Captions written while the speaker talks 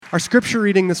Our scripture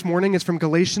reading this morning is from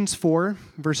Galatians 4,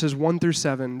 verses 1 through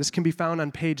 7. This can be found on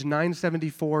page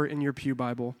 974 in your pew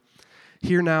Bible.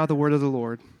 Hear now the word of the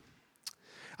Lord.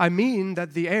 I mean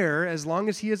that the heir, as long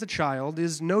as he is a child,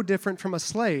 is no different from a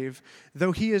slave,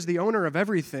 though he is the owner of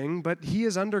everything, but he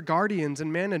is under guardians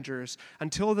and managers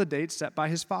until the date set by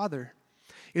his father.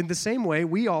 In the same way,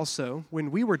 we also, when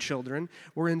we were children,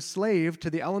 were enslaved to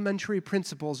the elementary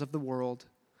principles of the world.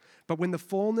 But when the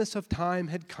fullness of time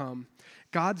had come,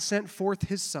 God sent forth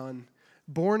his Son,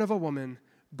 born of a woman,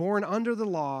 born under the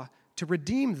law, to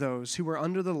redeem those who were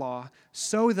under the law,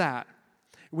 so that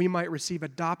we might receive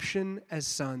adoption as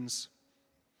sons.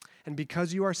 And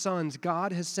because you are sons,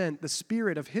 God has sent the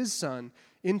Spirit of his Son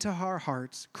into our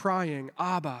hearts, crying,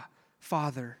 Abba,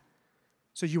 Father.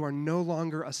 So you are no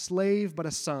longer a slave, but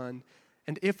a son,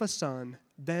 and if a son,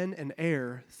 then an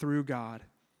heir through God.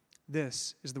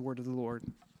 This is the word of the Lord.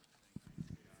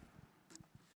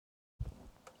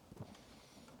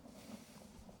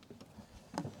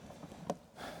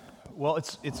 Well,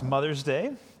 it's Mother's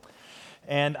Day,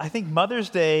 and I think Mother's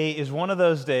Day is one of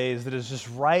those days that is just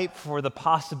ripe for the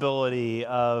possibility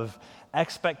of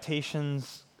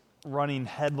expectations running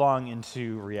headlong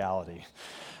into reality.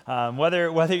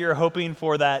 Whether you're hoping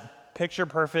for that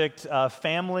picture-perfect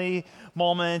family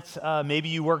moment, maybe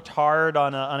you worked hard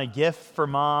on a gift for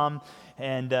mom,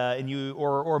 and you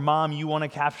or mom, you want to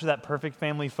capture that perfect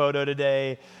family photo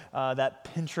today, that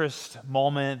Pinterest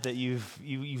moment that you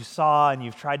saw and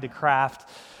you've tried to craft.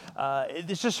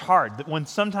 It's just hard when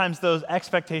sometimes those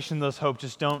expectations, those hopes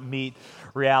just don't meet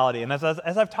reality. And as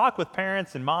I've talked with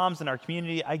parents and moms in our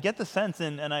community, I get the sense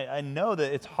and I know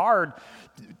that it's hard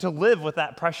to live with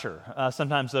that pressure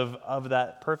sometimes of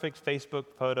that perfect Facebook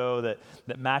photo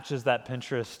that matches that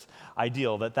Pinterest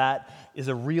ideal, that is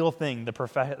a real thing,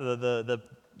 the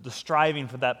striving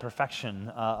for that perfection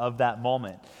of that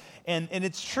moment. And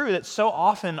it's true that so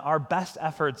often our best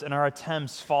efforts and our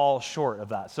attempts fall short of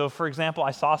that. So, for example,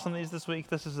 I saw some of these this week.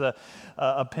 This is a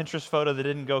Pinterest photo that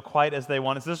didn't go quite as they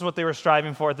wanted. So this is what they were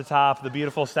striving for at the top, the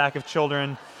beautiful stack of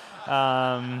children,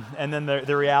 and then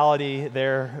the reality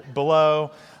there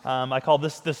below. I call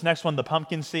this next one the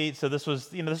pumpkin seat. So this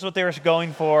is what they were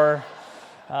going for.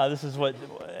 This is what,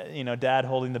 Dad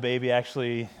holding the baby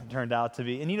actually turned out to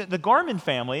be. And, the Gorman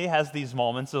family has these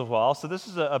moments as well. So this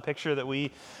is a picture that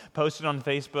we posted on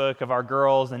Facebook of our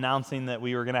girls announcing that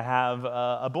we were going to have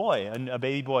a boy, a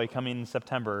baby boy coming in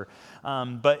September.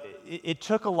 But it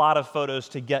took a lot of photos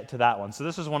to get to that one. So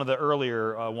this is one of the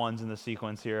earlier ones in the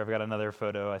sequence here. I've got another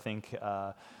photo, I think.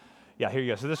 Yeah, here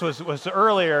you go. So this was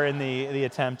earlier in the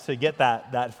attempt to get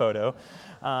that photo.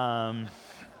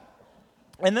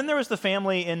 And then there was the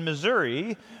family in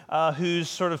Missouri whose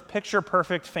sort of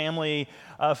picture-perfect family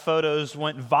photos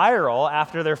went viral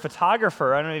after their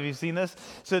photographer. I don't know if you've seen this.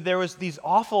 So there was these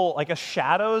awful,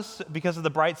 shadows because of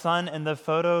the bright sun, and the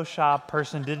Photoshop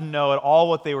person didn't know at all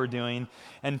what they were doing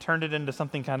and turned it into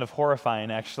something kind of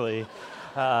horrifying, actually.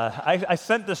 I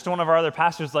sent this to one of our other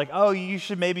pastors, oh, you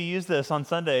should maybe use this on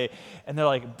Sunday. And they're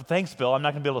like, thanks, Bill. I'm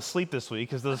not going to be able to sleep this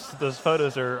week because those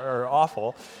photos are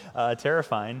awful,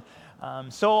 terrifying.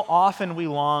 So often we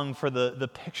long for the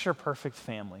picture-perfect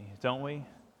family, don't we?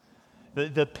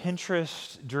 The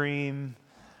Pinterest dream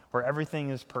where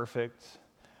everything is perfect.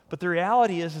 But the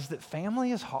reality is that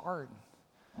family is hard.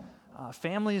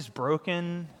 Family is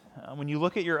broken. When you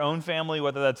look at your own family,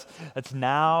 whether that's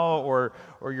now or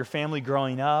your family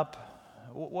growing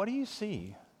up, what do you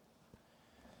see?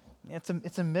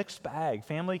 It's a mixed bag.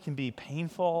 Family can be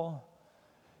painful,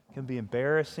 it can be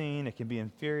embarrassing, it can be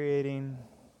infuriating.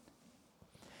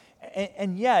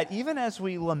 And yet, even as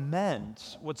we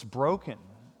lament what's broken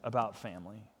about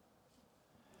family,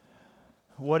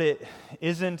 what it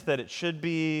isn't that it should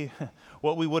be,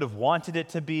 what we would have wanted it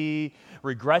to be,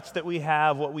 regrets that we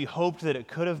have, what we hoped that it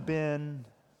could have been,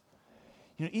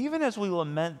 even as we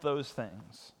lament those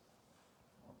things,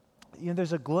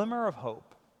 there's a glimmer of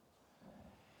hope.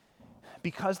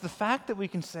 Because the fact that we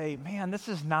can say, man, this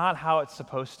is not how it's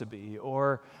supposed to be,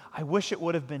 or I wish it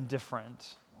would have been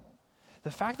different. The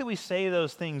fact that we say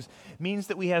those things means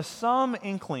that we have some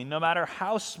inkling, no matter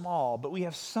how small, but we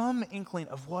have some inkling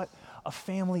of what a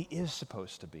family is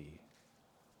supposed to be,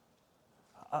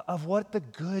 of what the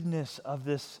goodness of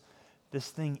this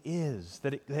thing is,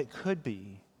 that it could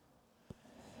be.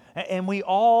 And we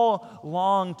all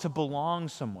long to belong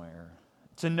somewhere,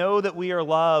 to know that we are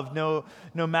loved, no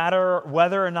matter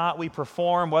whether or not we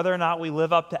perform, whether or not we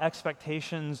live up to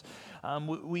expectations.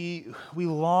 We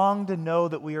long to know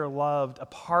that we are loved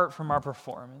apart from our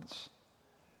performance,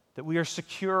 that we are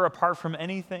secure apart from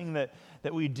anything that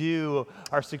we do,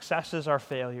 our successes, our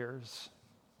failures.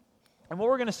 And what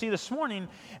we're going to see this morning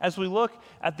as we look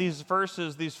at these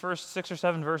verses, these first 6 or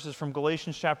 7 verses from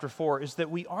Galatians chapter 4, is that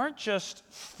we aren't just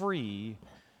free,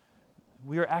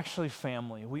 we are actually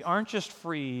family. We aren't just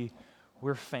free,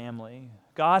 we're family.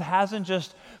 God hasn't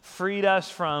just freed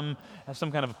us from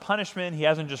some kind of punishment. He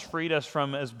hasn't just freed us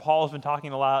from, as Paul has been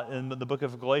talking a lot in the book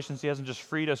of Galatians, he hasn't just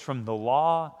freed us from the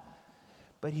law,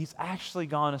 but he's actually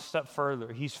gone a step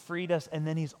further. He's freed us, and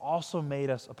then he's also made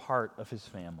us a part of his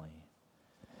family.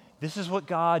 This is what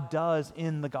God does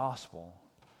in the gospel.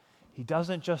 He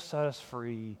doesn't just set us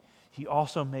free, he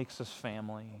also makes us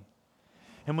family.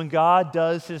 And when God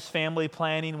does his family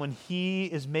planning, when he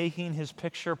is making his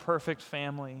picture-perfect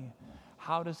family,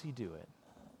 how does he do it?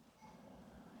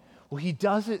 Well, he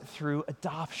does it through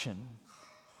adoption.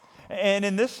 And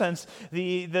in this sense,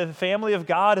 the family of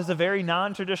God is a very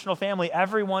non-traditional family.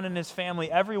 Everyone in his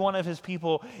family, every one of his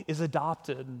people is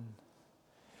adopted.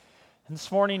 And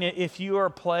this morning, if you are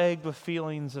plagued with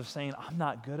feelings of saying, I'm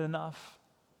not good enough,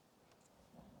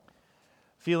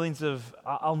 feelings of,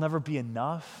 I'll never be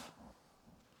enough,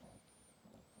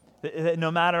 that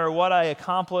no matter what I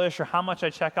accomplish or how much I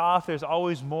check off, there's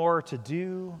always more to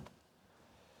do,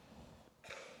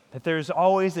 that there's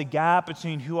always a gap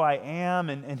between who I am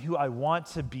and who I want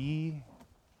to be.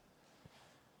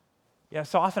 Yeah,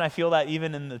 so often I feel that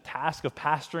even in the task of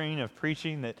pastoring, of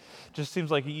preaching, that just seems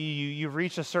like you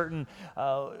reach a certain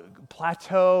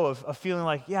plateau of feeling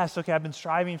like, yes, okay, I've been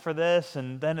striving for this,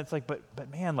 and then it's like,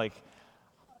 but man, like,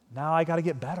 now I got to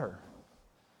get better.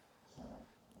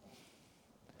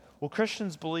 Well,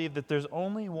 Christians believe that there's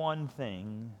only one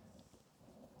thing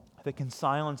that can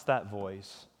silence that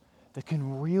voice, that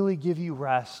can really give you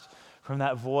rest from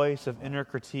that voice of inner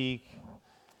critique.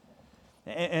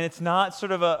 And it's not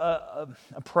sort of a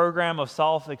program of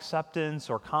self-acceptance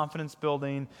or confidence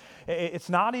building. It's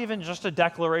not even just a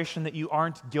declaration that you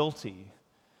aren't guilty.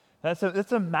 That's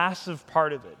a massive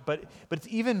part of it. But it's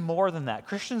even more than that.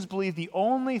 Christians believe the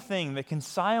only thing that can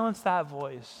silence that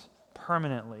voice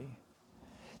permanently,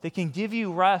 that can give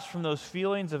you rest from those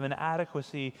feelings of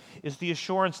inadequacy, is the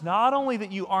assurance not only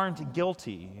that you aren't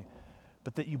guilty,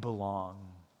 but that you belong.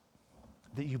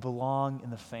 That you belong in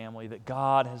the family, that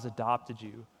God has adopted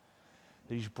you,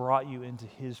 that he's brought you into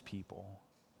his people.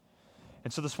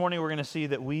 And so this morning we're going to see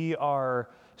that we are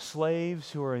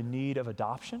slaves who are in need of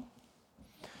adoption,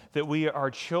 that we are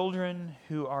children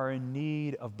who are in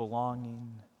need of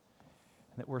belonging,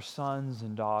 and that we're sons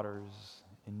and daughters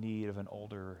in need of an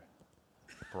older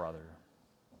brother.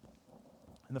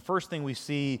 And the first thing we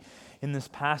see in this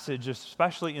passage,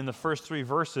 especially in the first 3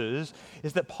 verses,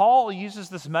 is that Paul uses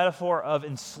this metaphor of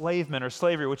enslavement or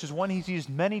slavery, which is one he's used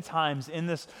many times in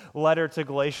this letter to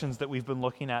Galatians that we've been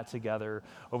looking at together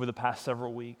over the past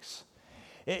several weeks.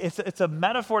 It's a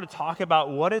metaphor to talk about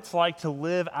what it's like to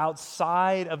live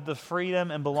outside of the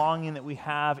freedom and belonging that we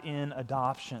have in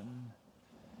adoption.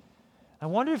 I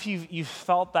wonder if you've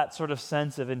felt that sort of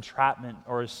sense of entrapment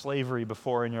or slavery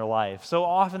before in your life. So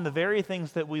often the very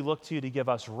things that we look to give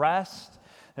us rest,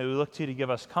 that we look to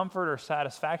give us comfort or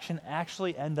satisfaction,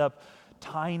 actually end up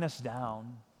tying us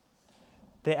down.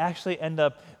 They actually end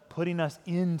up putting us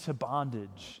into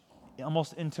bondage,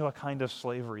 almost into a kind of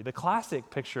slavery. The classic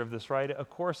picture of this, right,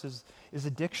 of course, is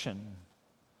addiction.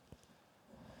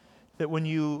 That when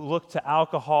you look to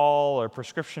alcohol or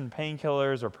prescription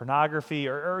painkillers or pornography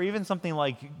or even something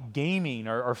like gaming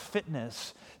or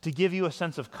fitness to give you a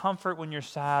sense of comfort when you're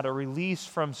sad or release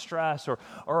from stress or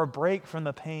a break from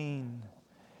the pain,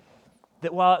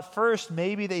 that while at first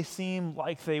maybe they seem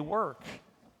like they work,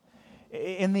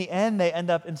 in the end they end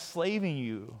up enslaving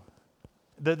you.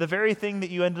 The very thing that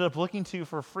you ended up looking to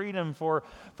for freedom, for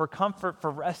comfort,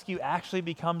 for rescue, actually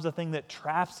becomes a thing that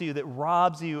traps you, that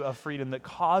robs you of freedom, that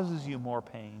causes you more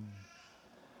pain.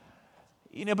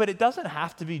 But it doesn't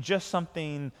have to be just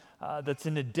something that's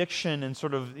an addiction and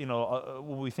sort of,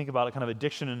 when we think about it, kind of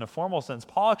addiction in a formal sense.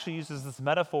 Paul actually uses this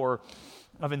metaphor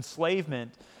of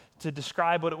enslavement to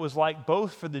describe what it was like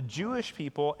both for the Jewish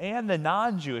people and the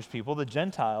non-Jewish people, the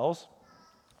Gentiles,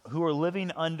 who are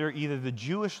living under either the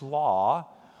Jewish law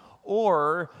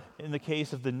or, in the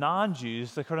case of the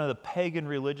non-Jews, the kind of the pagan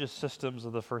religious systems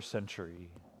of the first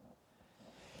century.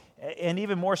 And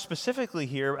even more specifically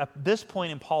here, at this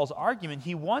point in Paul's argument,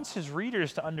 he wants his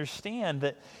readers to understand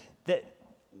that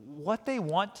what they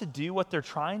want to do, what they're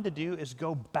trying to do, is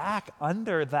go back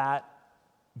under that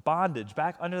bondage,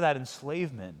 back under that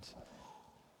enslavement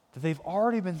that they've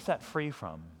already been set free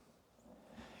from.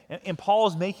 And Paul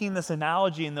is making this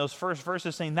analogy in those first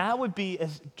verses, saying that would be,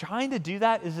 trying to do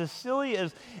that is as silly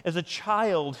as a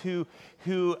child who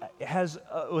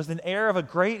was an heir of a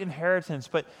great inheritance,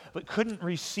 but couldn't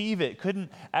receive it, couldn't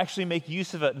actually make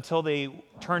use of it until they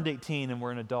turned 18 and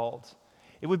were an adult.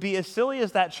 It would be as silly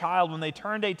as that child when they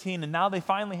turned 18 and now they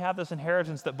finally have this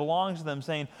inheritance that belongs to them,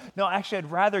 saying, no, actually,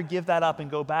 I'd rather give that up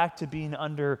and go back to being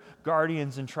under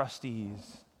guardians and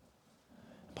trustees.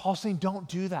 Paul's saying, don't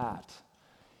do that.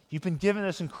 You've been given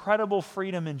this incredible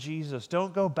freedom in Jesus.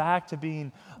 Don't go back to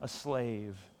being a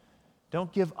slave.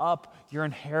 Don't give up your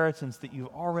inheritance that you've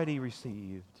already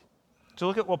received. So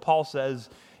look at what Paul says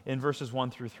in verses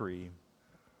 1 through 3.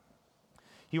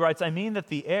 He writes, I mean that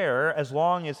the heir, as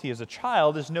long as he is a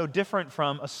child, is no different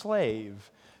from a slave,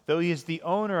 though he is the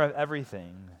owner of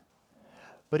everything.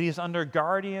 But he is under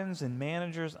guardians and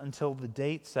managers until the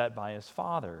date set by his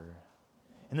father.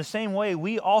 In the same way,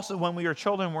 we also, when we were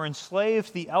children, were enslaved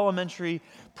to the elementary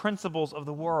principles of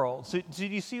the world. So do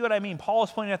you see what I mean? Paul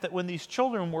is pointing out that when these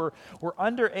children were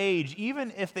underage,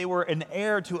 even if they were an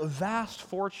heir to a vast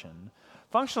fortune,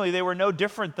 functionally they were no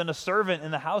different than a servant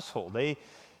in the household. They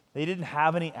didn't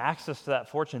have any access to that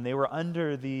fortune. They were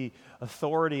under the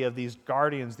authority of these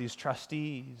guardians, these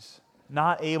trustees,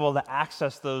 not able to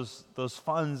access those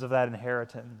funds of that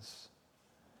inheritance.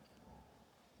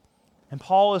 And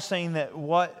Paul is saying that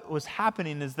what was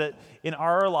happening is that in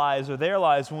our lives or their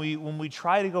lives, when we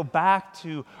try to go back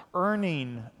to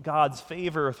earning God's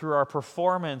favor through our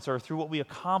performance or through what we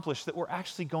accomplish, that we're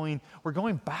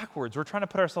going backwards. We're trying to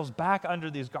put ourselves back under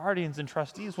these guardians and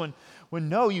trustees when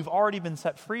no, you've already been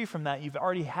set free from that. You've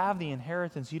already have the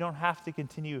inheritance. You don't have to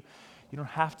continue. You don't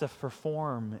have to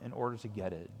perform in order to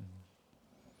get it.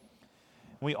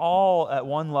 We all, at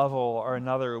one level or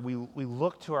another, we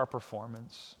look to our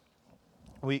performance.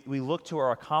 We look to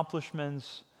our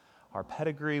accomplishments, our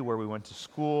pedigree, where we went to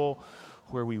school,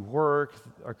 where we work,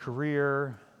 our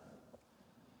career,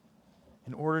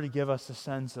 in order to give us a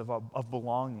sense of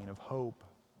belonging, of hope.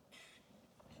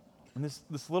 And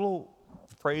this little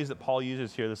phrase that Paul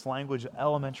uses here, this language of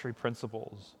elementary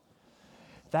principles,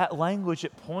 that language,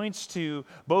 it points to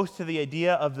both to the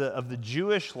idea of the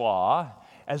Jewish law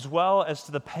as well as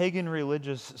to the pagan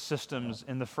religious systems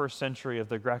in the first century of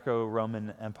the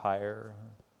Greco-Roman Empire.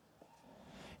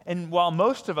 And while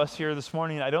most of us here this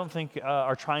morning, I don't think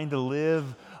are trying to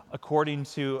live according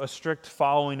to a strict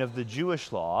following of the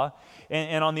Jewish law,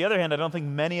 and on the other hand, I don't think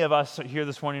many of us here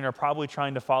this morning are probably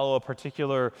trying to follow a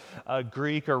particular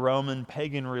Greek or Roman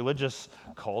pagan religious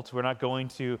cult. We're not going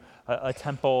to a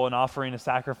temple and offering a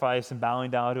sacrifice and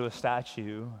bowing down to a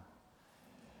statue.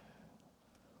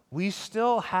 We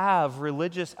still have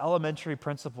religious elementary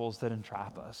principles that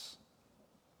entrap us.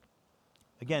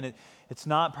 Again, it's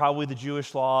not probably the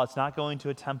Jewish law. It's not going to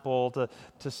a temple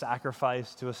to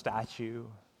sacrifice to a statue.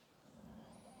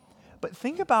 But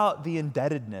think about the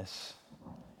indebtedness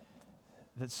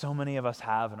that so many of us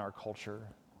have in our culture.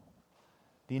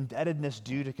 The indebtedness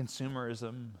due to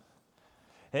consumerism.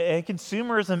 And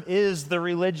consumerism is the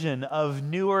religion of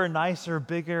newer, nicer,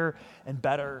 bigger, and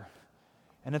better.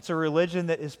 And it's a religion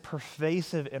that is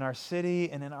pervasive in our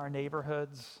city and in our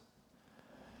neighborhoods.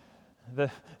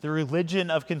 The religion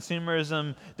of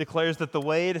consumerism declares that the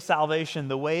way to salvation,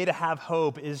 the way to have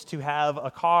hope, is to have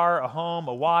a car, a home,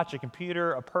 a watch, a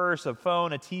computer, a purse, a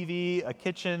phone, a TV, a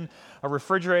kitchen, a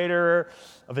refrigerator,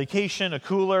 a vacation, a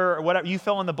cooler, or whatever, you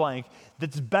fill in the blank,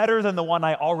 that's better than the one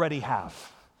I already have.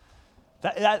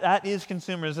 That is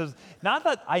consumerism. Not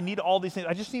that I need all these things.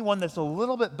 I just need one that's a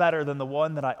little bit better than the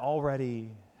one that I already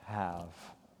have.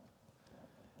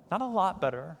 Not a lot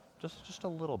better, just a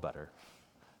little better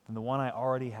than the one I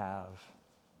already have.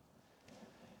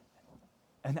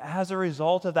 And as a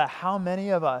result of that, how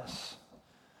many of us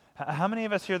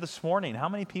here this morning, how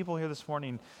many people here this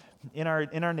morning in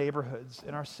our neighborhoods,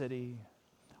 in our city,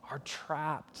 are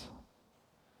trapped,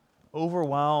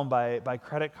 overwhelmed by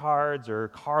credit cards or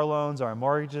car loans or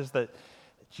mortgages that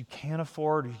you can't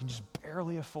afford or you can just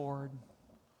barely afford?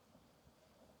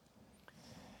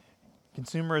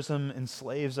 Consumerism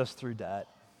enslaves us through debt,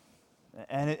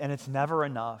 and it's never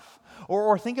enough.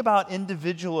 Or think about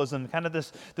individualism, kind of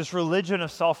this religion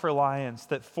of self-reliance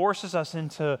that forces us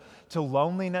into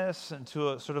loneliness and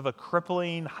to a sort of a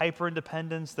crippling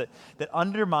hyper-independence that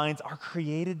undermines our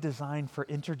created design for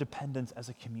interdependence as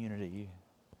a community.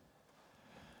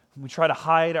 We try to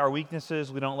hide our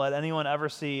weaknesses. We don't let anyone ever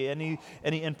see any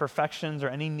imperfections or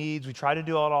any needs. We try to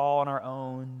do it all on our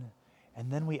own,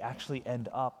 and then we actually end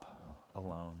up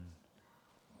alone.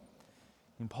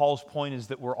 And Paul's point is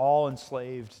that we're all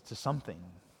enslaved to something,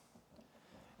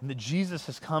 and that Jesus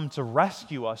has come to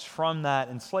rescue us from that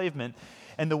enslavement.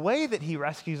 And the way that he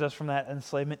rescues us from that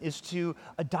enslavement is to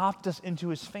adopt us into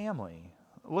his family.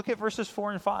 Look at verses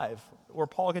 4 and 5, where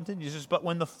Paul continues, says, "But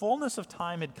when the fullness of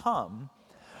time had come,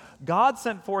 God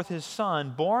sent forth his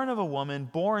Son, born of a woman,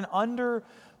 born under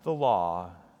the law,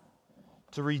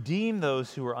 to redeem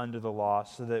those who were under the law,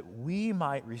 so that we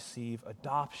might receive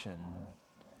adoption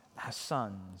as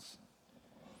sons."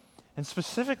 And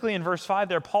specifically in verse 5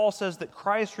 there, Paul says that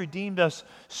Christ redeemed us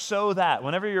so that.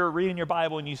 Whenever you're reading your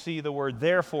Bible and you see the word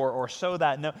therefore or so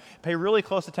that, no, pay really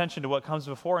close attention to what comes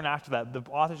before and after that. The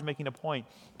author's making a point.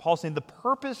 Paul's saying the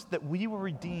purpose that we were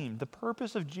redeemed, the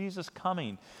purpose of Jesus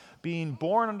coming, being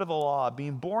born under the law,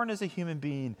 being born as a human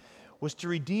being, was to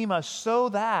redeem us so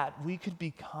that we could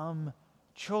become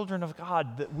children of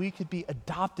God, that we could be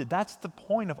adopted. That's the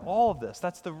point of all of this.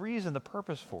 That's the reason, the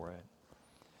purpose for it.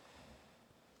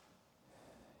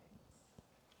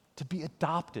 To be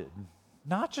adopted,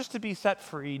 not just to be set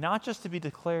free, not just to be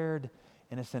declared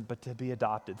innocent, but to be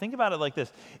adopted. Think about it like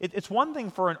this. It's one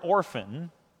thing for an orphan,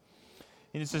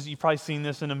 and it says, you've probably seen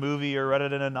this in a movie or read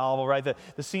it in a novel, right?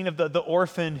 The scene of the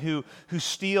orphan who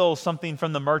steals something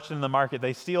from the merchant in the market.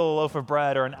 They steal a loaf of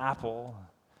bread or an apple.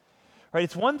 Right?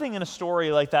 It's one thing in a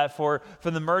story like that for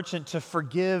the merchant to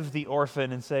forgive the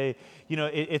orphan and say,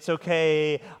 it's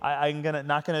okay. I'm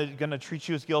not gonna treat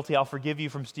you as guilty. I'll forgive you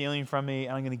from stealing from me,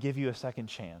 and I'm going to give you a second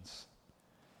chance.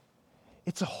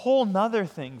 It's a whole nother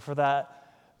thing for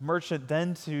that merchant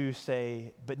then to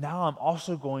say, but now I'm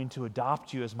also going to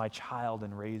adopt you as my child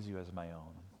and raise you as my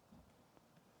own.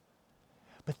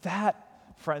 But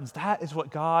that, friends, that is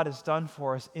what God has done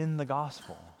for us in the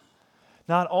gospel.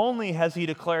 Not only has he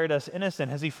declared us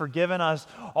innocent, has he forgiven us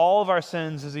all of our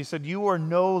sins, as he said, you are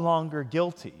no longer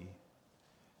guilty.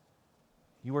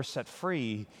 You are set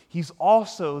free. He's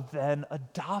also then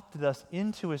adopted us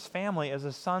into his family as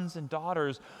his sons and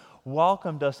daughters,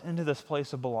 welcomed us into this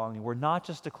place of belonging. We're not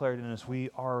just declared innocent, we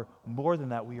are more than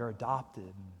that, we are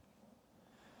adopted.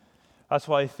 That's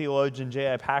why theologian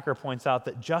J.I. Packer points out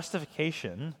that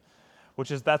justification,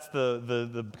 that's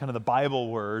the kind of the Bible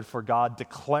word for God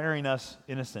declaring us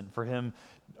innocent, for him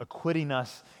acquitting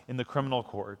us in the criminal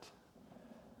court.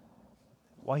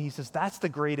 Why he says that's the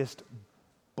greatest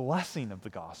blessing of the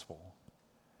gospel.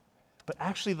 But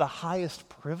actually the highest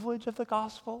privilege of the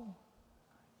gospel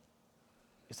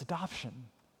is adoption.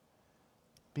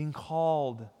 Being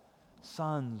called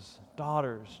sons,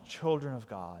 daughters, children of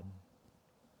God.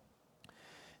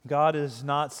 God is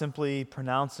not simply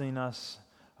pronouncing us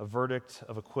a verdict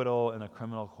of acquittal in a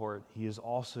criminal court. He is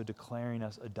also declaring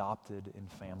us adopted in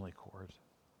family court.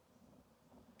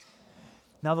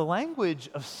 Now, the language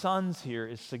of sons here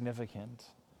is significant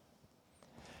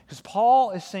because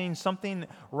Paul is saying something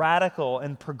radical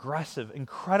and progressive,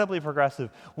 incredibly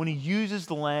progressive, when he uses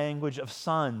the language of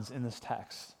sons in this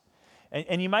text.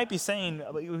 And you might be saying,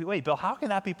 wait, Bill, how can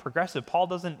that be progressive? Paul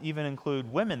doesn't even include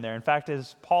women there. In fact,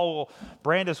 as Paul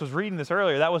Brandis was reading this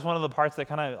earlier, that was one of the parts that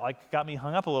kind of got me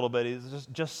hung up a little bit. Is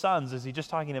just sons. Is he just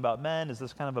talking about men? Is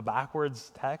this kind of a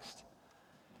backwards text?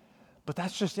 But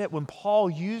that's just it. When Paul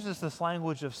uses this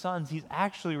language of sons, he's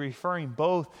actually referring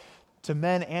both to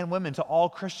men and women, to all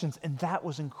Christians, and that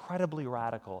was incredibly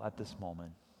radical at this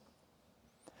moment.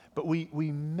 But we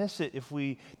miss it if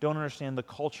we don't understand the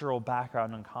cultural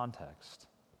background and context.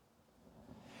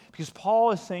 Because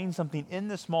Paul is saying something in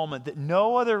this moment that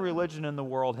no other religion in the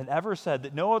world had ever said,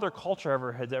 that no other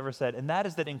culture had ever said, and that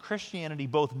is that in Christianity,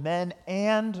 both men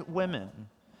and women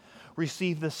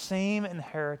receive the same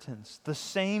inheritance, the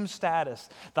same status,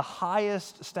 the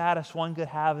highest status one could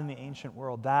have in the ancient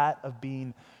world, that of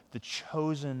being the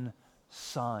chosen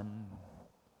son.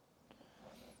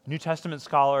 New Testament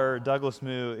scholar Douglas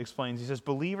Moo explains, he says,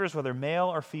 believers, whether male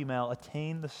or female,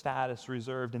 attain the status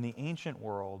reserved in the ancient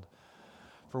world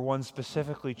for one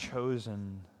specifically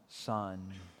chosen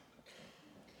son.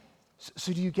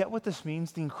 So do you get what this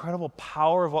means? The incredible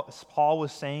power of what Paul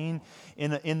was saying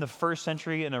in the first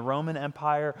century in a Roman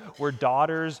Empire where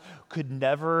daughters could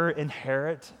never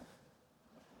inherit?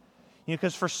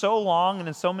 Because for so long and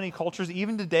in so many cultures,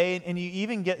 even today, and you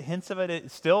even get hints of it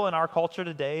still in our culture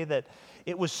today, that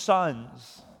it was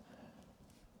sons.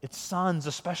 It's sons,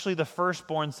 especially the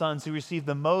firstborn sons, who receive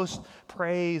the most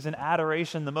praise and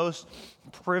adoration, the most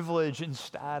privilege and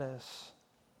status.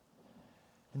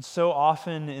 And so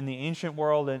often in the ancient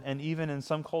world, and even in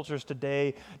some cultures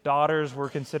today, daughters were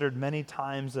considered many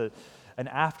times an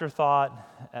afterthought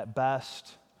at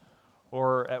best,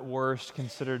 or at worst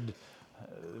considered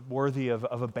worthy of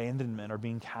abandonment or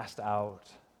being cast out.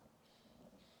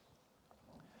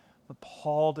 But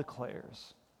Paul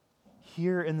declares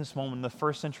here in this moment, in the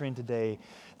first century and today,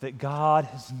 that God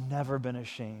has never been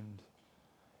ashamed.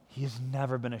 He has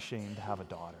never been ashamed to have a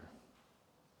daughter.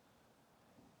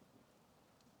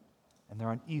 And they're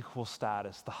on equal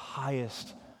status, the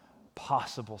highest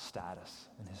possible status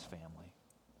in his family.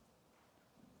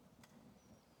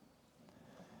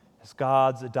 As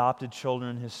God's adopted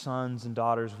children, his sons and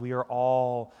daughters, we are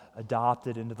all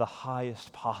adopted into the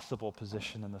highest possible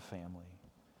position in the family,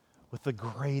 with the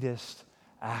greatest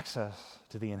access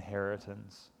to the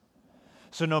inheritance.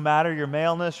 So no matter your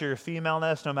maleness or your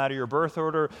femaleness, no matter your birth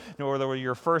order, whether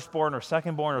you're firstborn or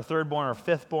secondborn or thirdborn or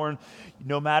fifthborn,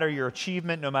 no matter your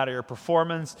achievement, no matter your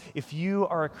performance, if you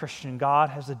are a Christian, God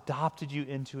has adopted you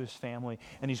into his family,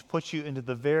 and he's put you into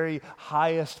the very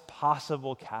highest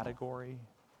possible category.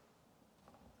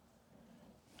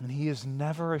 And he is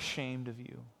never ashamed of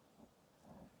you.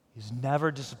 He's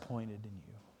never disappointed in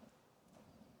you.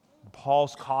 And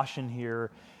Paul's caution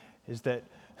here is that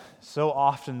so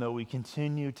often, though, we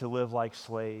continue to live like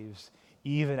slaves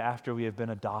even after we have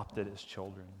been adopted as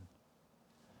children.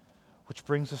 Which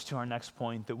brings us to our next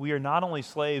point, that we are not only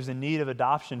slaves in need of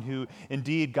adoption, who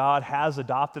indeed God has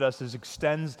adopted us, as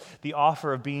extends the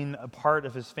offer of being a part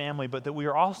of his family, but that we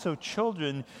are also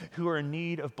children who are in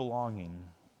need of belonging.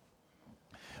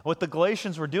 What the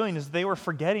Galatians were doing is they were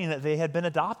forgetting that they had been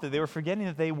adopted. They were forgetting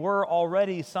that they were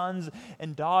already sons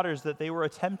and daughters, that they were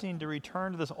attempting to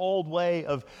return to this old way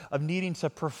of needing to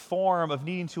perform, of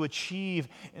needing to achieve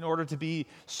in order to be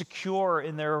secure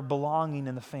in their belonging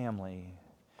in the family.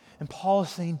 And Paul is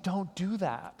saying, don't do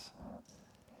that.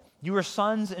 You are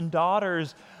sons and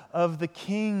daughters of the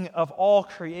King of all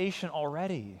creation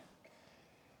already.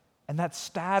 And that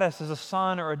status as a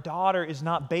son or a daughter is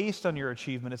not based on your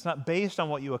achievement. It's not based on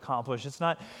what you accomplish. It's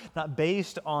not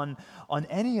based on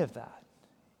any of that.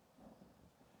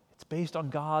 It's based on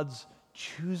God's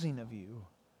choosing of you.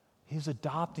 He's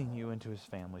adopting you into his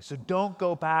family. So don't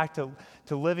go back to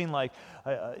living like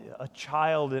a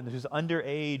child who's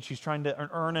underage, who's trying to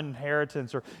earn an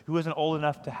inheritance, or who isn't old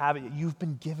enough to have it. You've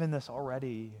been given this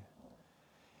already.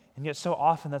 And yet so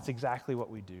often that's exactly what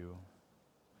we do.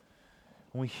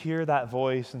 When we hear that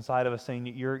voice inside of us saying,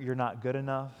 you're not good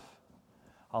enough,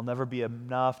 I'll never be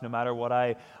enough, no matter what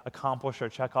I accomplish or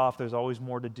check off, there's always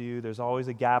more to do, there's always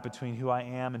a gap between who I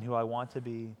am and who I want to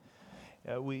be.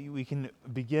 We can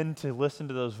begin to listen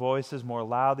to those voices more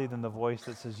loudly than the voice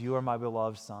that says, you are my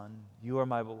beloved son, you are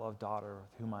my beloved daughter,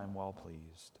 with whom I am well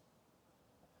pleased.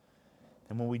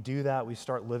 And when we do that, we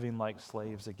start living like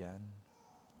slaves again,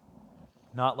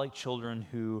 not like children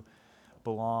who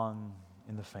belong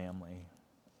in the family.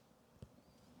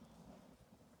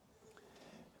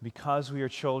 Because we are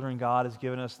children, God has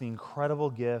given us the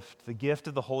incredible gift, the gift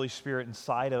of the Holy Spirit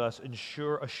inside of us,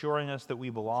 assuring us that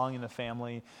we belong in the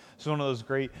family. It's one of those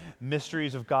great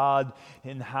mysteries of God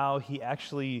in how he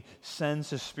actually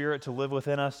sends his Spirit to live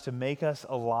within us to make us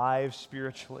alive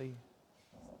spiritually.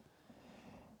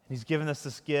 He's given us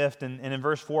this gift, and in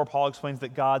verse 4, Paul explains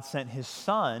that God sent his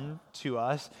Son to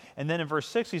us. And then in verse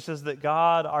 6, he says that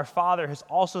God, our Father, has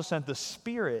also sent the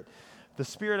Spirit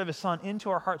of his Son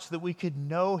into our hearts so that we could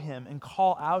know him and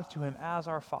call out to him as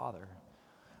our Father.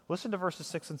 Listen to verses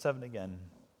 6 and 7 again.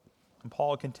 And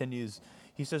Paul continues,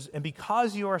 he says, and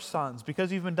because you are sons,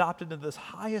 because you've been adopted into this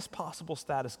highest possible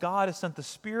status, God has sent the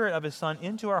Spirit of his Son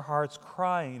into our hearts,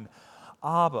 crying,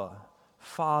 Abba,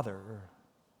 Father.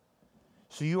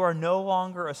 So you are no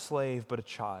longer a slave, but a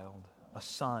child, a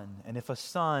son. And if a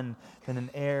son, then an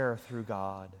heir through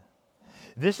God.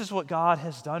 This is what God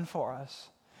has done for us.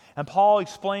 And Paul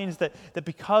explains that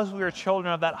because we are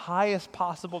children of that highest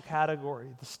possible category,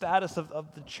 the status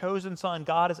of the chosen son,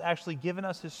 God has actually given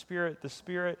us his Spirit, the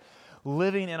Spirit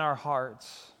living in our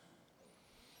hearts.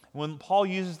 When Paul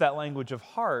uses that language of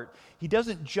heart, he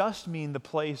doesn't just mean the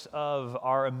place of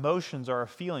our emotions or our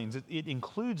feelings. It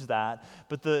includes that,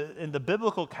 but in the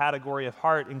biblical category of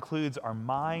heart includes our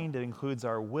mind, it includes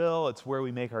our will, it's where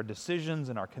we make our decisions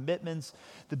and our commitments.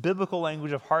 The biblical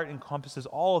language of heart encompasses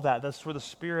all of that. That's where the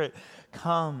Spirit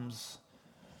comes.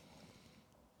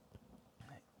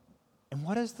 And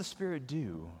what does the Spirit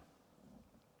do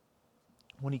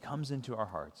when he comes into our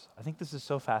hearts? I think this is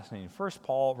so fascinating. First,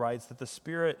 Paul writes that the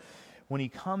Spirit, when he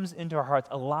comes into our hearts,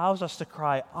 allows us to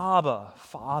cry, Abba,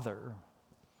 Father.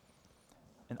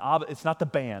 And Abba, it's not the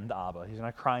band Abba. He's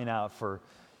not crying out for,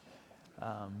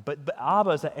 but Abba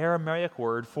is an Aramaic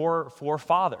word for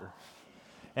father.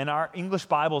 And our English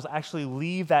Bibles actually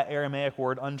leave that Aramaic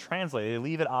word untranslated. They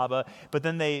leave it Abba, but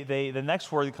then the next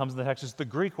word that comes in the text is the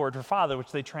Greek word for father,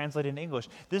 which they translate in English.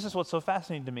 This is what's so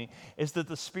fascinating to me, is that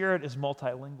the Spirit is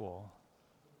multilingual.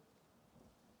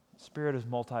 Spirit is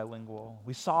multilingual.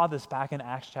 We saw this back in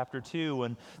Acts chapter 2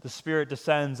 when the Spirit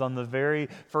descends on the very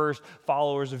first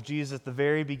followers of Jesus, the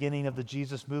very beginning of the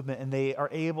Jesus movement, and they are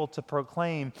able to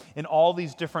proclaim in all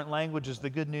these different languages the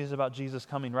good news about Jesus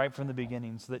coming right from the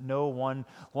beginning, so that no one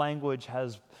language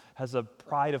has a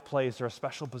pride of place or a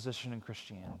special position in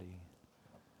Christianity.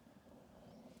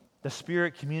 The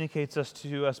Spirit communicates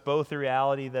to us both the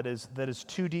reality that is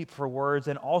too deep for words,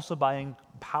 and also by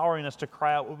empowering us to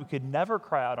cry out what we could never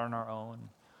cry out on our own,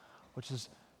 which is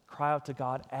cry out to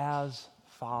God as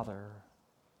Father.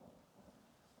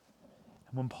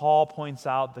 And when Paul points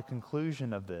out the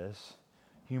conclusion of this,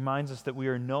 he reminds us that we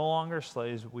are no longer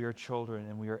slaves, but we are children,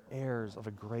 and we are heirs of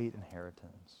a great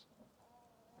inheritance.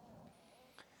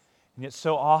 And yet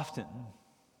so often,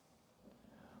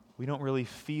 we don't really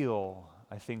feel,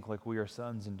 I think, like we are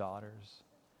sons and daughters.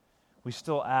 We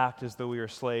still act as though we are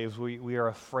slaves. We are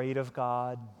afraid of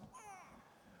God,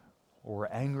 or we're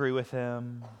angry with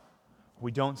Him.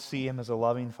 We don't see Him as a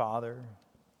loving Father.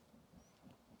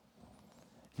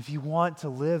 If you want to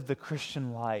live the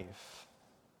Christian life,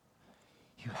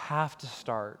 you have to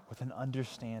start with an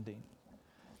understanding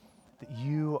that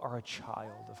you are a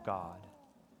child of God.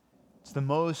 It's the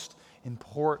most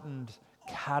important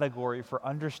category for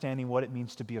understanding what it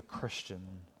means to be a Christian.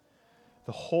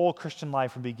 The whole Christian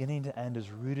life from beginning to end is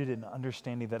rooted in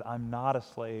understanding that I'm not a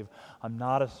slave, I'm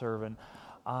not a servant,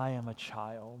 I am a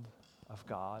child of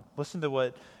God. Listen to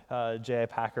what J.I.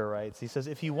 Packer writes. He says,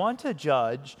 if you want to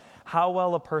judge how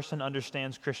well a person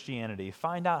understands Christianity,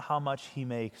 find out how much he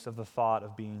makes of the thought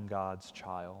of being God's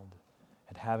child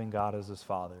and having God as his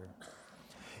Father.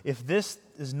 If this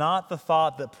is not the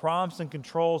thought that prompts and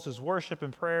controls his worship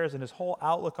and prayers and his whole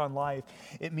outlook on life,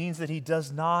 it means that he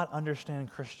does not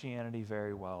understand Christianity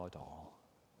very well at all.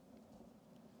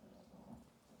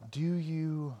 Do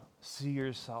you see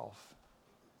yourself,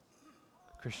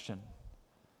 Christian?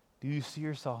 Do you see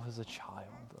yourself as a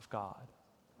child of God?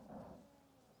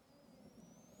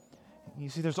 You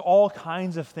see, there's all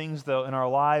kinds of things, though, in our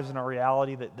lives and our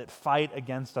reality that fight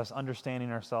against us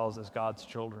understanding ourselves as God's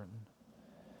children.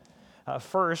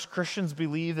 First, Christians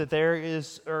believe that there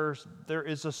is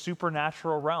a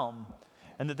supernatural realm,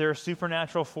 and that there are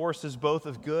supernatural forces both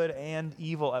of good and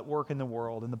evil at work in the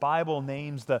world. And the Bible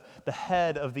names the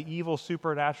head of the evil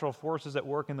supernatural forces at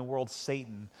work in the world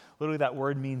Satan. Literally, that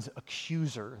word means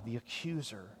accuser, the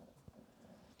accuser.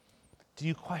 Do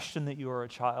you question that you are a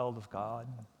child of God?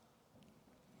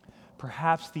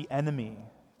 Perhaps the enemy,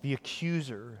 the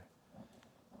accuser,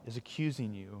 is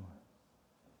accusing you.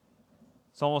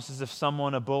 It's almost as if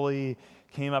a bully,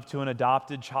 came up to an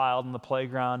adopted child in the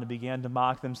playground and began to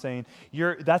mock them, saying,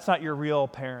 that's not your real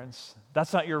parents.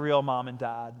 That's not your real mom and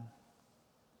dad.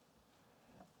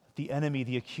 The enemy,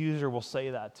 the accuser, will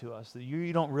say that to us, that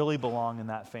you don't really belong in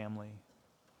that family.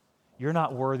 You're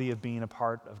not worthy of being a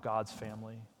part of God's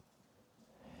family.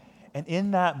 And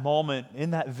in that moment,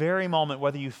 in that very moment,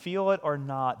 whether you feel it or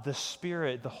not, the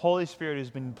Spirit, the Holy Spirit who's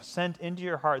been sent into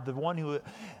your heart, the one who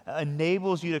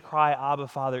enables you to cry, Abba,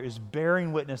 Father, is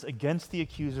bearing witness against the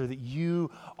accuser that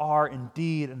you are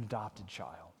indeed an adopted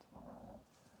child.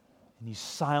 And he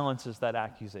silences that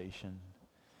accusation.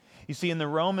 You see, in the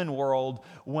Roman world,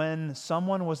 when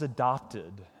someone was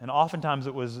adopted, and oftentimes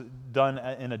it was done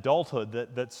in adulthood,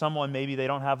 that someone, maybe they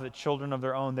don't have the children of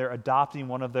their own, they're adopting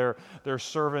one of their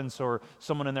servants or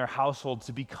someone in their household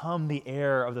to become the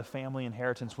heir of the family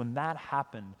inheritance. When that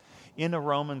happened in a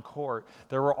Roman court,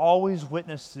 there were always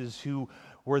witnesses who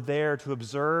were there to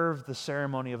observe the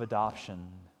ceremony of adoption,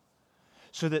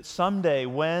 so that someday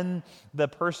when the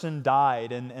person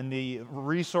died and the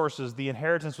resources, the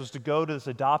inheritance was to go to this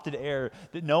adopted heir,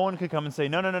 that no one could come and say,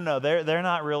 no, they're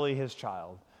not really his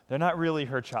child. They're not really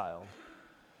her child.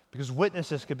 Because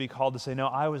witnesses could be called to say, no,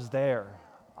 I was there.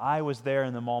 I was there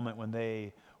in the moment when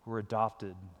they were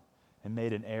adopted and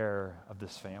made an heir of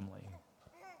this family.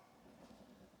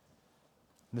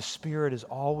 The Spirit is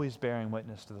always bearing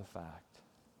witness to the fact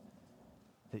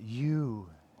that you,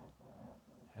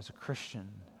 as a Christian,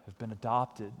 have been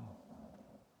adopted.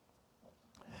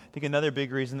 I think another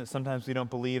big reason that sometimes we don't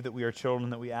believe that we are children,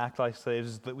 that we act like slaves,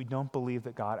 is that we don't believe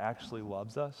that God actually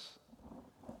loves us.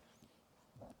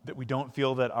 That we don't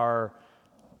feel that our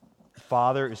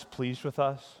Father is pleased with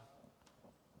us.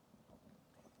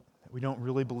 That we don't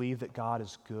really believe that God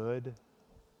is good.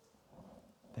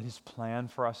 That His plan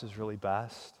for us is really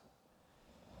best.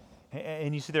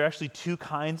 And you see, there are actually two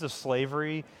kinds of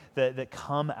slavery that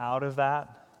come out of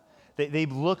that. They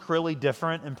look really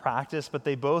different in practice, but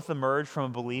they both emerge from a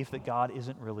belief that God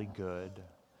isn't really good.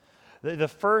 The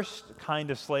first kind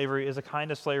of slavery is a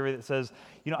kind of slavery that says,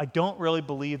 I don't really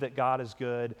believe that God is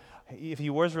good. If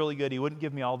he was really good, he wouldn't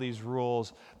give me all these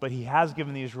rules, but he has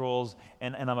given these rules,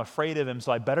 and I'm afraid of him,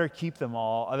 so I better keep them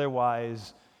all.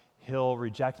 Otherwise, he'll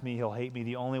reject me, he'll hate me.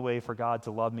 The only way for God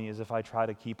to love me is if I try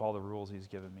to keep all the rules he's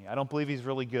given me. I don't believe he's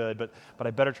really good, but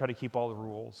I better try to keep all the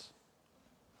rules.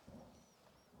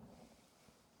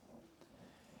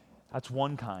 That's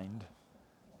one kind.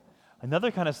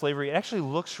 Another kind of slavery, it actually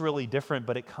looks really different,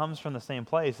 but it comes from the same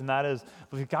place, and that is,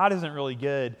 because God isn't really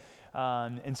good,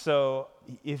 and so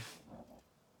if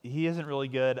he isn't really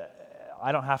good,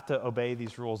 I don't have to obey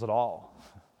these rules at all.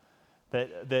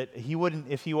 That he wouldn't,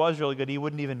 if he was really good, he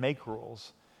wouldn't even make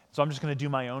rules. So I'm just going to do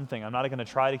my own thing. I'm not going to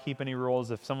try to keep any rules.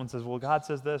 If someone says, well, God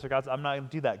says this, or I'm not going to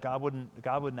do that. God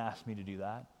wouldn't ask me to do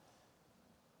that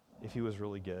if he was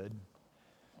really good.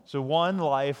 So one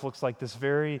life looks like this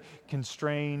very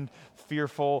constrained,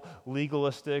 fearful,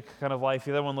 legalistic kind of life.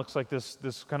 The other one looks like this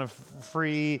kind of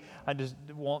free, I just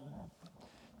won't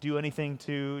do anything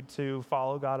to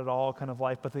follow God at all kind of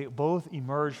life. But they both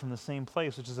emerge from the same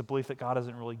place, which is a belief that God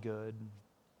isn't really good,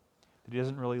 that he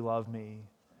doesn't really love me,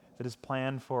 that his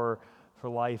plan for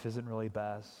life isn't really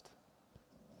best.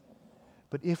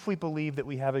 But if we believe that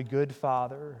we have a good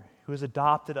Father who has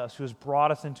adopted us, who has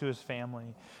brought us into his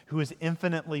family, who is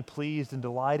infinitely pleased and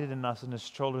delighted in us and his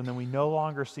children, then we no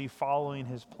longer see following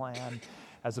his plan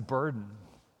as a burden.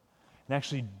 And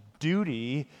actually,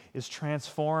 duty is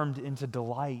transformed into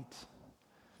delight.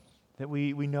 That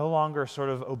we no longer sort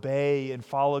of obey and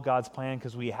follow God's plan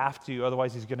because we have to,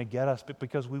 otherwise he's going to get us, but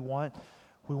because we want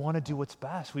to do what's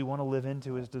best. We want to live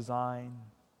into his design.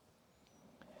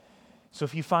 So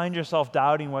if you find yourself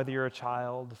doubting whether you're a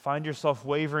child, find yourself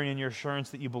wavering in your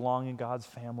assurance that you belong in God's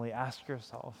family, ask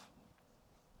yourself,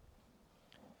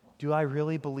 do I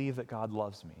really believe that God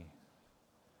loves me?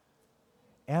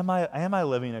 Am I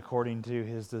living according to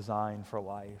his design for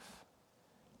life?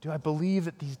 Do I believe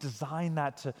that he's designed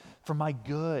that for my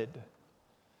good,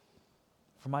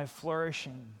 for my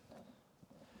flourishing?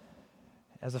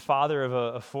 As a father of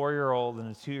a 4-year-old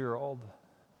and a 2-year-old,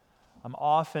 I'm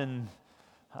often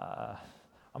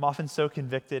so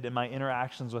convicted in my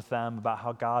interactions with them about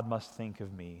how God must think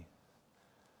of me.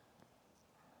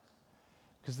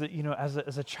 Because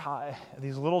as a child,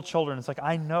 these little children, it's like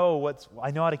I know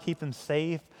how to keep them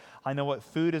safe. I know what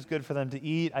food is good for them to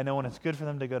eat. I know when it's good for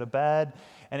them to go to bed.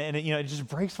 And it just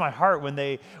breaks my heart when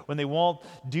they won't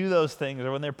do those things,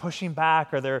 or when they're pushing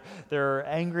back, or they're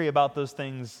angry about those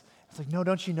things. It's like, no,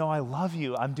 don't you know I love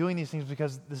you? I'm doing these things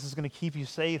because this is going to keep you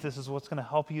safe. This is what's going to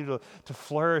help you to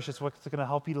flourish. It's what's going to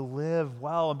help you to live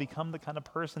well and become the kind of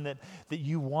person that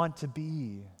you want to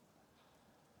be.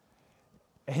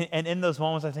 And in those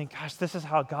moments, I think, gosh, this is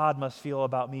how God must feel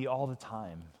about me all the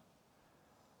time.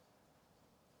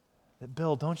 That,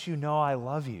 Bill, don't you know I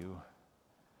love you?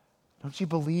 Don't you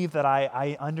believe that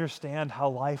I understand how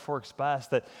life works best,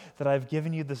 that I've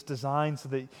given you this design so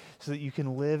that you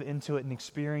can live into it and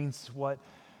experience the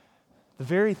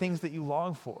very things that you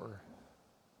long for?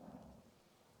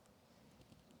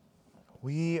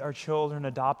 We are children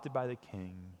adopted by the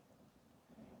King,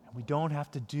 and we don't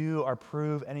have to do or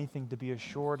prove anything to be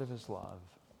assured of his love.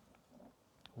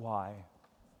 Why?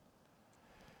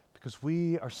 Because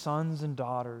we are sons and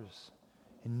daughters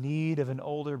in need of an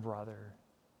older brother,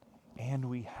 and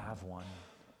we have one.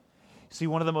 See,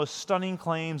 one of the most stunning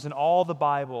claims in all the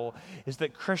Bible is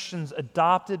that Christians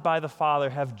adopted by the Father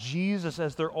have Jesus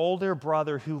as their older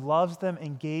brother who loves them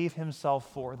and gave himself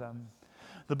for them.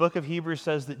 The book of Hebrews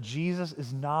says that Jesus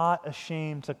is not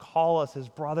ashamed to call us his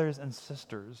brothers and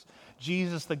sisters.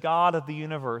 Jesus, the God of the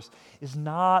universe, is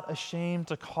not ashamed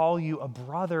to call you a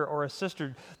brother or a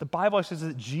sister. The Bible says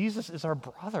that Jesus is our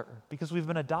brother because we've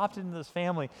been adopted into this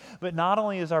family. But not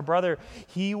only is our brother,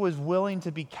 he was willing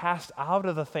to be cast out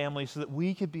of the family so that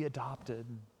we could be adopted.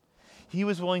 He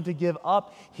was willing to give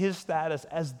up his status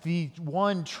as the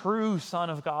one true Son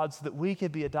of God so that we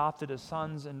could be adopted as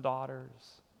sons and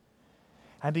daughters.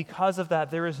 And because of that,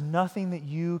 there is nothing that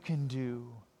you can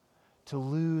do to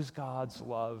lose God's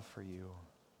love for you.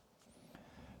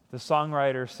 The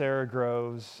songwriter Sarah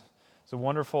Groves is a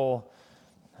wonderful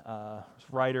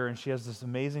writer, and she has this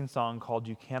amazing song called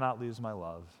You Cannot Lose My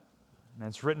Love. And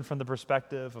it's written from the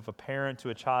perspective of a parent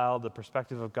to a child, the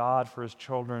perspective of God for his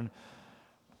children,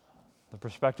 the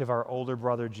perspective of our older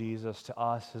brother Jesus to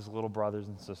us, his little brothers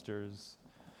and sisters.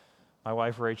 My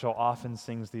wife Rachel often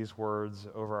sings these words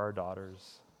over our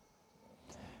daughters.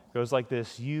 It goes like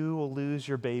this: you will lose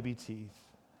your baby teeth.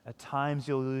 At times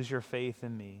you'll lose your faith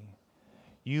in me.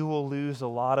 You will lose a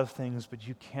lot of things, but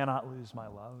you cannot lose my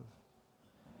love.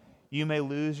 You may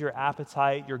lose your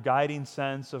appetite, your guiding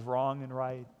sense of wrong and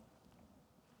right.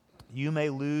 You may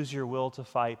lose your will to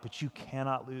fight, but you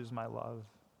cannot lose my love.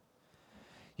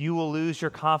 You will lose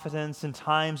your confidence in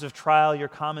times of trial, your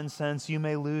common sense. You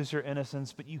may lose your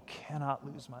innocence, but you cannot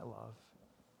lose my love.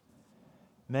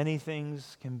 Many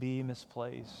things can be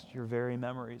misplaced, your very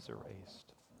memories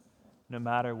erased. No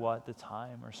matter what the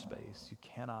time or space, you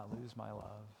cannot lose my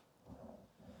love.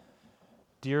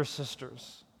 Dear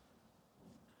sisters,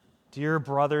 dear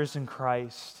brothers in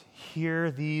Christ,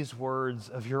 hear these words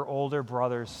of your older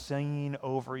brother singing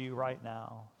over you right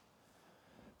now.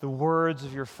 The words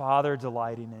of your Father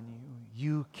delighting in you.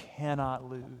 You cannot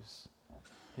lose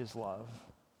his love.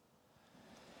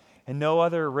 And no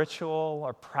other ritual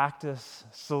or practice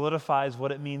solidifies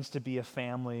what it means to be a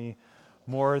family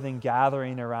more than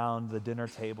gathering around the dinner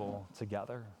table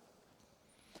together.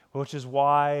 Which is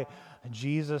why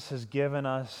Jesus has given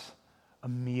us a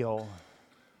meal.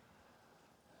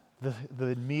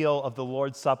 The meal of the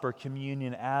Lord's Supper,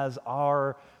 communion, as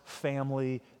our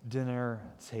family dinner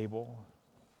table.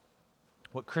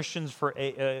 What Christians for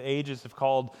ages have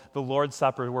called the Lord's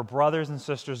Supper, where brothers and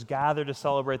sisters gather to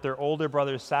celebrate their older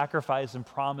brother's sacrifice and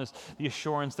promise, the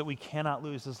assurance that we cannot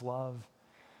lose his love.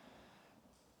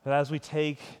 That as we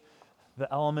take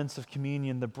the elements of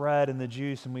communion, the bread and the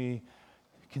juice, and we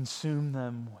consume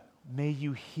them, may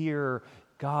you hear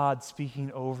God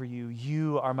speaking over you.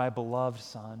 You are my beloved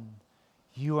son.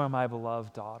 You are my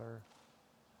beloved daughter.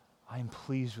 I am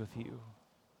pleased with you.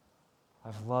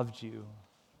 I've loved you.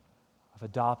 I've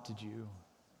adopted you.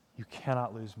 You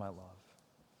cannot lose my love.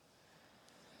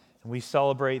 And we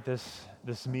celebrate this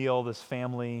meal, this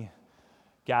family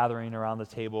gathering around the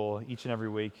table each and every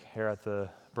week here at the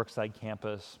Brookside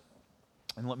campus.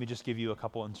 And let me just give you a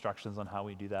couple instructions on how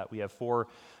we do that. We have 4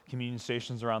 communion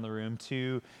stations around the room,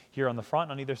 2 here on the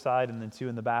front on either side, and then 2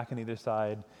 in the back on either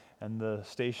side. And the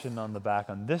station on the back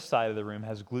on this side of the room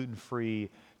has gluten-free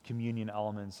communion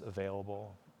elements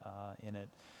available in it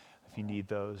if you need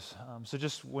those. So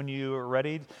just when you are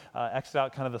ready, exit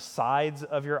out kind of the sides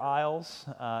of your aisles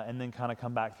and then kind of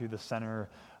come back through the center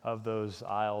of those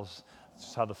aisles. It's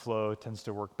just how the flow tends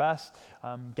to work best.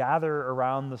 Gather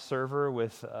around the server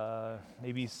with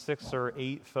maybe 6 or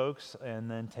 8 folks,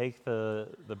 and then take the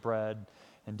bread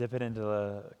and dip it into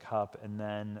the cup, and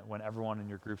then when everyone in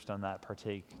your group's done that,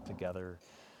 partake together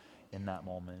in that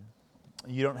moment.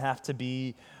 You don't have to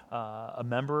be a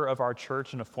member of our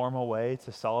church in a formal way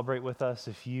to celebrate with us.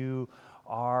 If you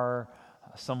are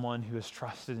someone who has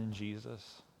trusted in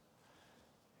Jesus,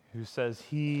 who says,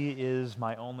 he is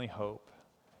my only hope,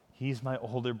 he's my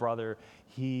older brother,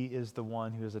 he is the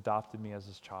one who has adopted me as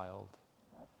his child,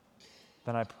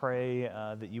 then I pray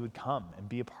that you would come and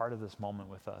be a part of this moment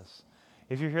with us.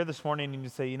 If you're here this morning and you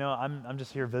say, I'm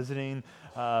just here visiting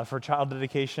for child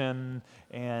dedication,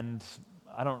 and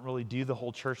I don't really do the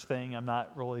whole church thing, I'm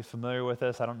not really familiar with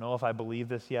this, I don't know if I believe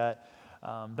this yet,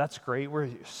 that's great. We're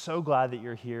so glad that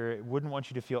you're here. Wouldn't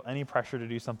want you to feel any pressure to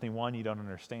do something, one, you don't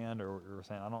understand, or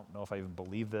saying, I don't know if I even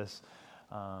believe this.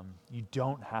 You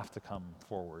don't have to come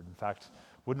forward. In fact,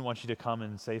 wouldn't want you to come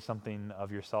and say something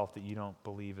of yourself that you don't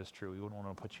believe is true. We wouldn't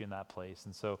want to put you in that place.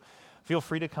 And so feel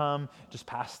free to come, just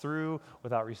pass through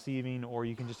without receiving, or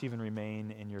you can just even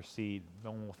remain in your seat. No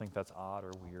one will think that's odd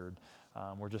or weird.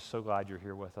 We're just so glad you're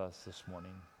here with us this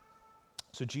morning.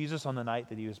 So Jesus, on the night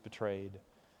that he was betrayed,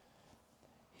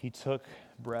 he took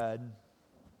bread,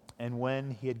 and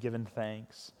when he had given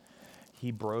thanks,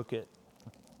 he broke it,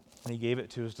 and he gave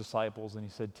it to his disciples, and he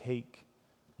said, "Take,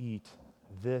 eat,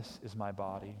 this is my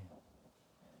body."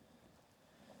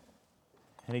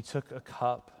 And he took a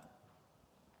cup,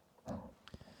 and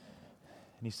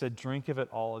he said, "Drink of it,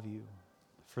 all of you,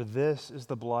 for this is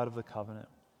the blood of the covenant,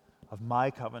 of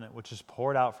my covenant, which is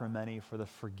poured out for many for the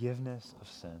forgiveness of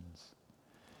sins."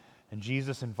 And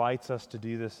Jesus invites us to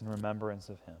do this in remembrance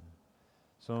of him.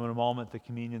 So in a moment, the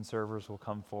communion servers will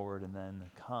come forward and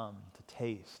then come to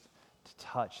taste, to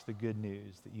touch the good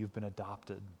news that you've been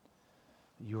adopted,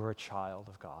 that you are a child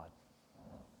of God.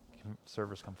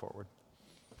 Servers, come forward.